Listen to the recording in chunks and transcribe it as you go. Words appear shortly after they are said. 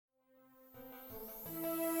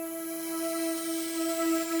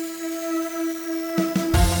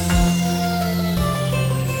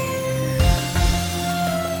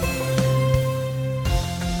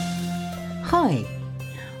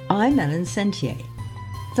I'm Ellen Sentier,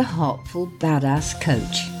 the Heartful Badass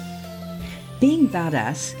Coach. Being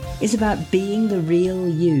badass is about being the real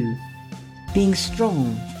you, being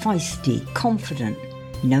strong, feisty, confident,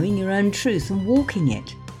 knowing your own truth and walking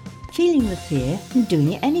it, feeling the fear and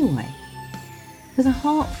doing it anyway, with a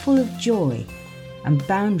heart full of joy and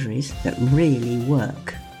boundaries that really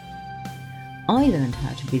work. I learned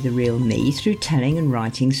how to be the real me through telling and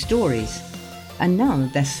writing stories, and now I'm a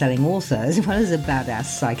best-selling author as well as a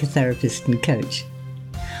badass psychotherapist and coach.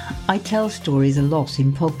 I tell stories a lot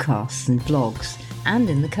in podcasts and blogs and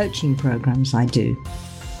in the coaching programs I do.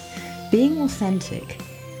 Being authentic,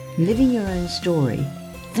 living your own story,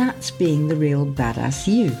 that's being the real badass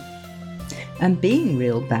you. And being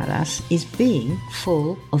real badass is being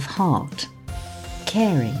full of heart,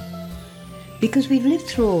 caring. Because we've lived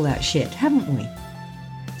through all that shit, haven't we?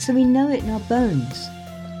 So we know it in our bones.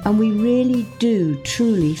 And we really do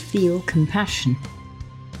truly feel compassion.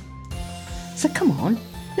 So come on,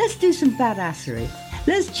 let's do some badassery.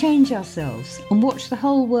 Let's change ourselves and watch the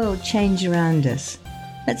whole world change around us.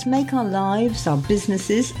 Let's make our lives, our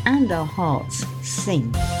businesses, and our hearts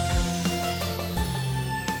sing.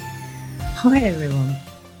 Hi everyone.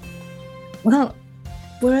 Well,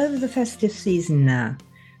 we're over the festive season now,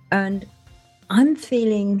 and I'm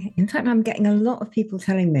getting a lot of people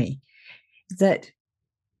telling me that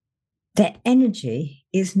their energy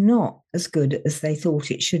is not as good as they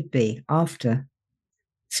thought it should be after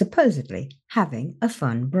supposedly having a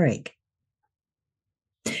fun break.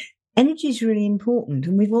 Energy is really important,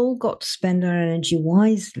 and we've all got to spend our energy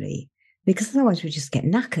wisely, because otherwise we just get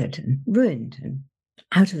knackered and ruined and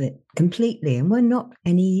out of it completely, and we're not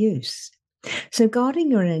any use. So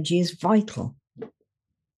guarding your energy is vital.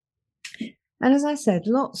 And as I said,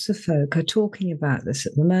 lots of folk are talking about this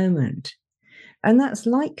at the moment. And that's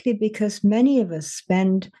likely because many of us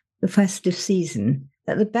spend the festive season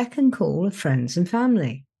at the beck and call of friends and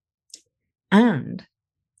family. And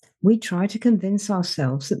we try to convince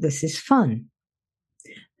ourselves that this is fun.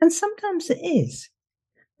 And sometimes it is,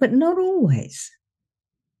 but not always.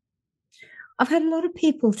 I've had a lot of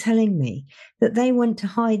people telling me that they went to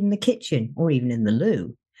hide in the kitchen or even in the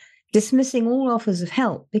loo, dismissing all offers of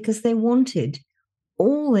help because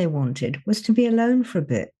all they wanted was to be alone for a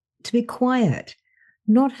bit, to be quiet,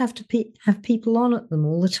 not have to have people on at them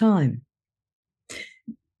all the time.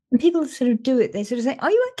 And people sort of do it. They sort of say,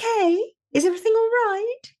 "Are you okay? Is everything all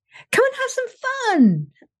right? Come and have some fun,"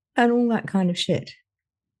 and all that kind of shit.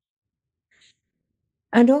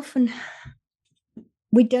 And often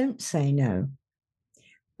we don't say no.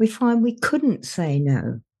 We find we couldn't say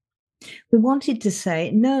no. We wanted to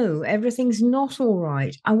say, "No, everything's not all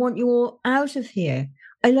right. I want you all out of here.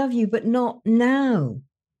 I love you, but not now."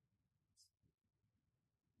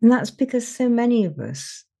 And that's because so many of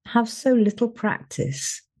us have so little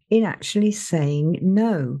practice in actually saying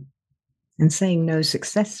no, and saying no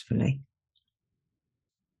successfully.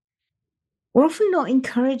 We're often not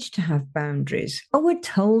encouraged to have boundaries. We're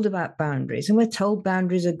told about boundaries, and we're told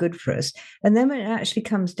boundaries are good for us. And then when it actually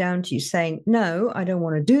comes down to you saying, "No, I don't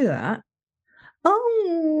want to do that,"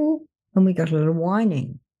 and we got a lot of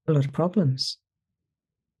whining, a lot of problems.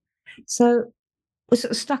 So we're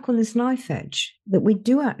sort of stuck on this knife edge that we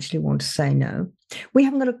do actually want to say no. We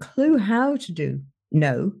haven't got a clue how to do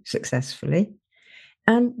no successfully.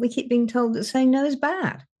 And we keep being told that saying no is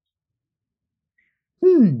bad.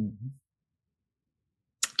 Well,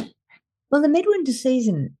 the midwinter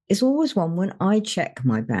season is always one when I check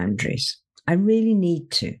my boundaries. I really need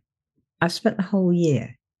to. I've spent the whole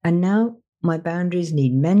year, and now my boundaries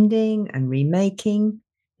need mending and remaking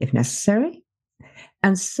if necessary.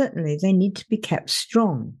 And certainly they need to be kept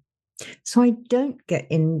strong. So I don't get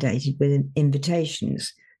inundated with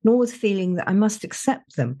invitations, nor with feeling that I must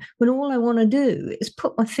accept them, when all I want to do is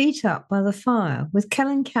put my feet up by the fire with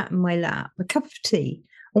Kellen Cat in my lap, a cup of tea,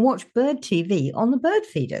 and watch bird TV on the bird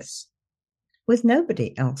feeders, with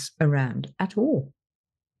nobody else around at all.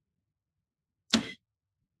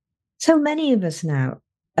 So many of us now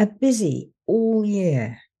are busy all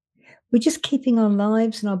year. We're just keeping our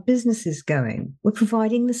lives and our businesses going. We're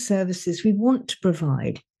providing the services we want to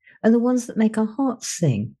provide and the ones that make our hearts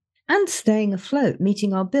sing, and staying afloat,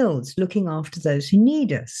 meeting our bills, looking after those who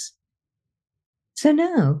need us. So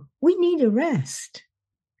now we need a rest.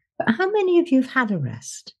 But how many of you have had a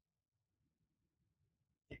rest?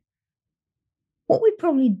 What we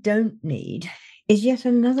probably don't need is yet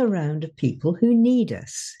another round of people who need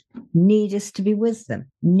us to be with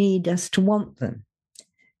them, need us to want them,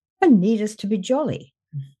 and need us to be jolly.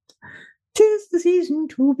 'Tis the season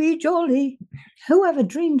to be jolly. Whoever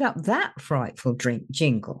dreamed up that frightful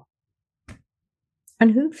jingle?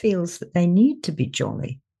 And who feels that they need to be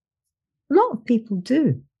jolly? A lot of people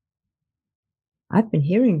do. I've been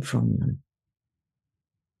hearing from them.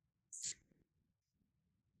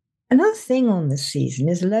 Another thing on this season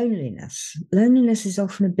is loneliness. Loneliness is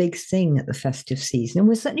often a big thing at the festive season, and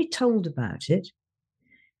we're certainly told about it.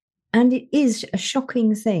 And it is a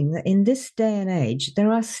shocking thing that in this day and age, there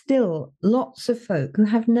are still lots of folk who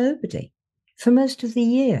have nobody for most of the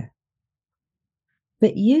year.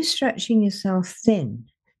 But you stretching yourself thin,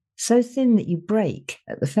 so thin that you break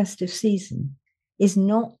at the festive season, is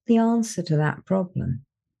not the answer to that problem.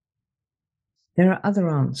 There are other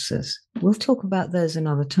answers. We'll talk about those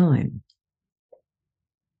another time.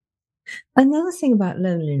 Another thing about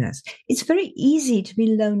loneliness, it's very easy to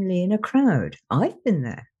be lonely in a crowd. I've been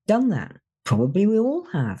there, done that. Probably we all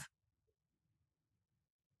have.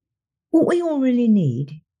 What we all really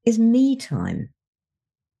need is me time.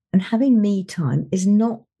 And having me time is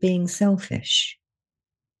not being selfish.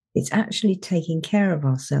 It's actually taking care of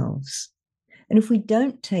ourselves. And if we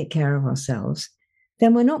don't take care of ourselves,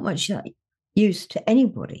 then we're not much use to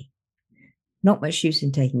anybody, not much use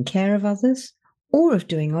in taking care of others or of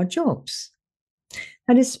doing our jobs.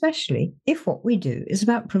 And especially if what we do is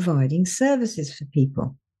about providing services for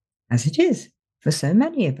people, as it is for so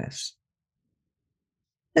many of us.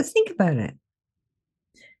 But think about it.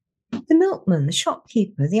 The milkman, the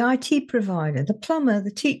shopkeeper, the IT provider, the plumber,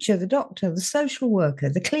 the teacher, the doctor, the social worker,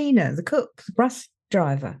 the cleaner, the cook, the bus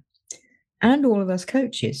driver, and all of us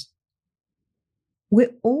coaches,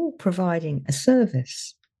 we're all providing a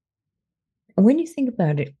service. And when you think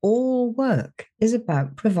about it, all work is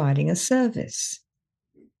about providing a service.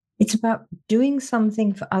 It's about doing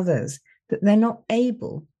something for others that they're not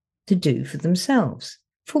able to do for themselves,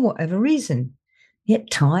 for whatever reason, yet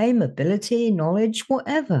time, ability, knowledge,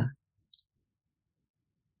 whatever.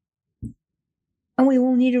 And we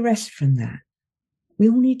all need a rest from that. We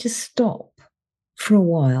all need to stop for a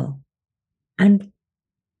while and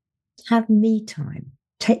have me time,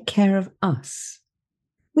 take care of us.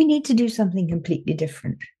 We need to do something completely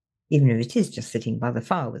different, even if it is just sitting by the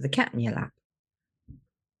fire with a cat in your lap.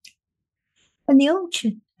 And the old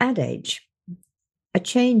adage, a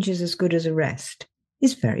change is as good as a rest,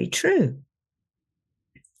 is very true.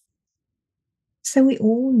 So we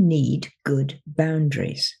all need good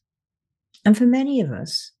boundaries. And for many of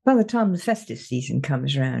us, by the time the festive season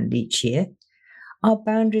comes around each year, our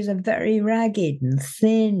boundaries are very ragged and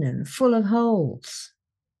thin and full of holes.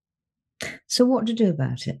 So what to do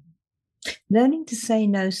about it? Learning to say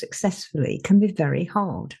no successfully can be very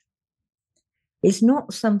hard. It's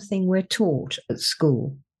not something we're taught at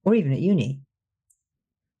school or even at uni.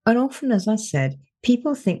 And often, as I said,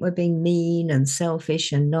 people think we're being mean and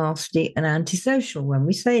selfish and nasty and antisocial when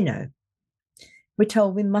we say no. We're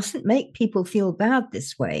told we mustn't make people feel bad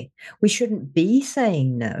this way. We shouldn't be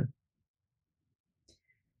saying no.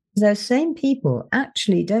 Those same people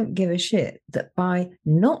actually don't give a shit that by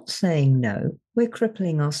not saying no, we're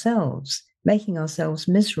crippling ourselves, making ourselves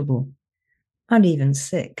miserable and even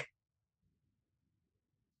sick.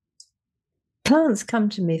 Clients come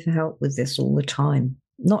to me for help with this all the time,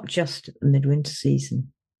 not just at the midwinter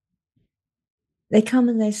season. They come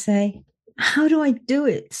and they say, how do I do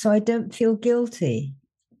it so I don't feel guilty,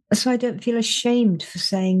 so I don't feel ashamed for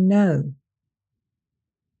saying no?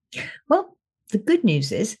 Well, the good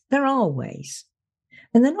news is there are ways,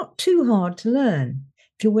 and they're not too hard to learn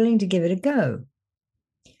if you're willing to give it a go.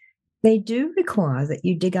 They do require that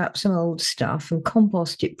you dig up some old stuff and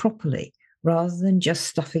compost it properly, rather than just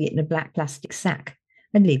stuffing it in a black plastic sack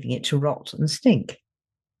and leaving it to rot and stink.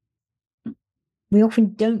 We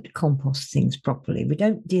often don't compost things properly. We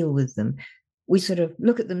don't deal with them. We sort of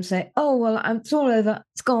look at them and say, oh, well, it's all over.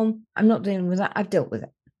 It's gone. I'm not dealing with that. I've dealt with it.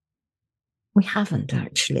 We haven't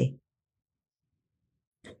actually.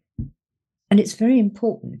 And it's very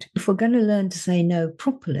important, if we're going to learn to say no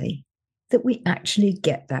properly, that we actually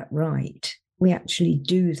get that right. We actually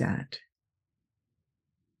do that.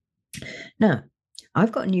 Now,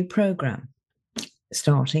 I've got a new program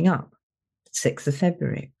starting up, 6th of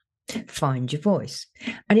February, Find Your Voice.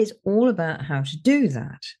 And it's all about how to do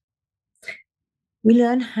that. We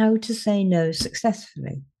learn how to say no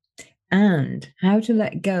successfully and how to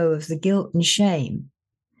let go of the guilt and shame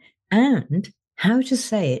and how to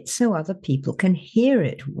say it so other people can hear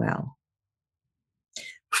it well.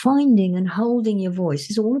 Finding and holding your voice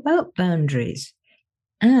is all about boundaries,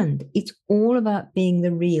 and it's all about being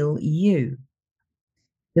the real you.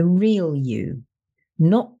 The real you,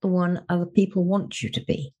 not the one other people want you to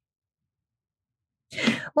be.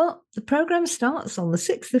 Well, the program starts on the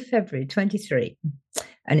 6th of February 23,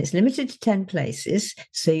 and it's limited to 10 places,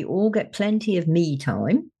 so you all get plenty of me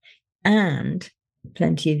time and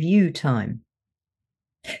plenty of you time.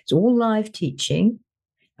 It's all live teaching,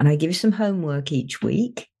 and I give you some homework each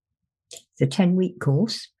week. It's a 10-week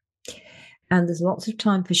course, and there's lots of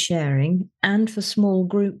time for sharing and for small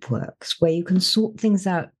group works where you can sort things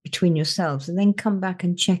out between yourselves and then come back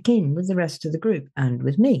and check in with the rest of the group and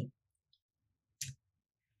with me.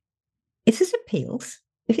 If this appeals,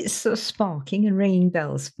 if it's sort of sparking and ringing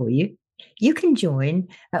bells for you, you can join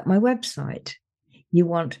at my website. You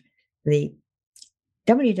want the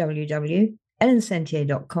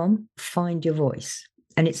www.ellensentier.com, Find Your Voice.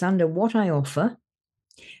 And it's under What I Offer.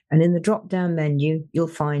 And in the drop-down menu, you'll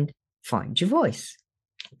find Your Voice.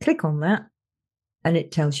 Click on that, and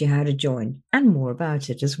it tells you how to join and more about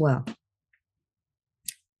it as well.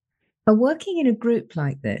 But working in a group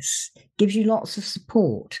like this gives you lots of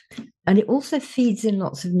support, and it also feeds in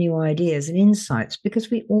lots of new ideas and insights because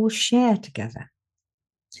we all share together.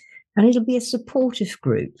 And it'll be a supportive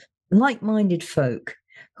group, like-minded folk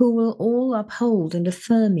who will all uphold and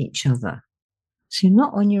affirm each other. So you're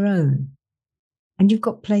not on your own, and you've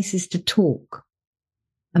got places to talk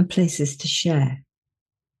and places to share.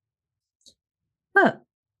 But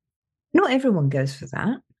not everyone goes for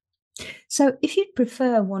that. So if you'd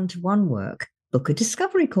prefer one-to-one work, book a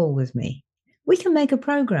discovery call with me. We can make a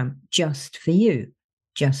program just for you,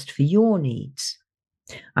 just for your needs.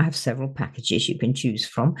 I have several packages you can choose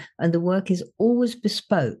from, and the work is always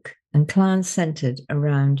bespoke and client-centered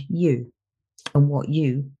around you and what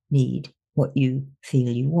you need, what you feel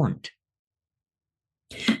you want.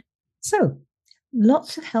 So,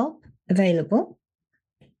 lots of help available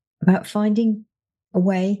about finding a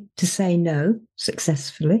way to say no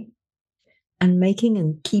successfully and making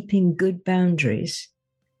and keeping good boundaries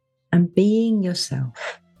and being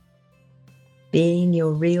yourself, being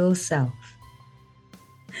your real self.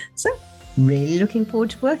 So, really looking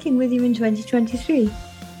forward to working with you in 2023.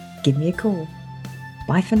 Give me a call.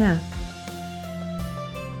 Bye for now.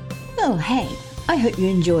 Well, hey, I hope you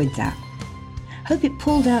enjoyed that. Hope it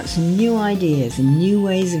pulled out some new ideas and new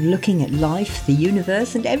ways of looking at life, the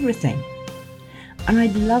universe, and everything. And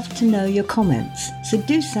I'd love to know your comments, so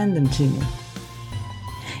do send them to me.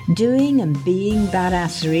 Doing and being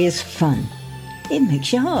badassery is fun. It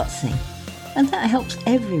makes your heart sing, and that helps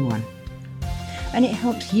everyone. And it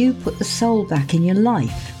helps you put the soul back in your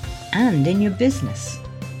life and in your business.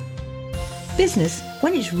 Business,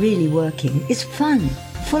 when it's really working, is fun,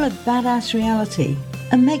 full of badass reality,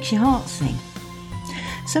 and makes your heart sing.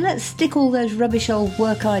 So let's stick all those rubbish old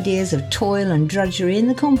work ideas of toil and drudgery in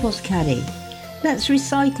the compost caddy. Let's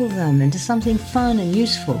recycle them into something fun and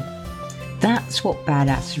useful. That's what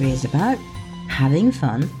badassery is about, having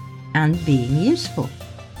fun and being useful.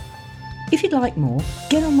 If you'd like more,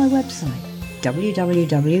 get on my website,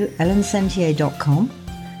 www.ellensentier.com,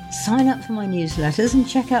 sign up for my newsletters and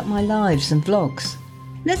check out my lives and vlogs.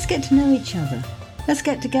 Let's get to know each other. Let's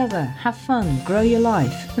get together, have fun, grow your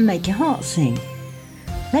life and make your heart sing.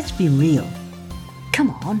 Let's be real.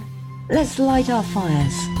 Come on, let's light our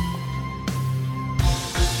fires.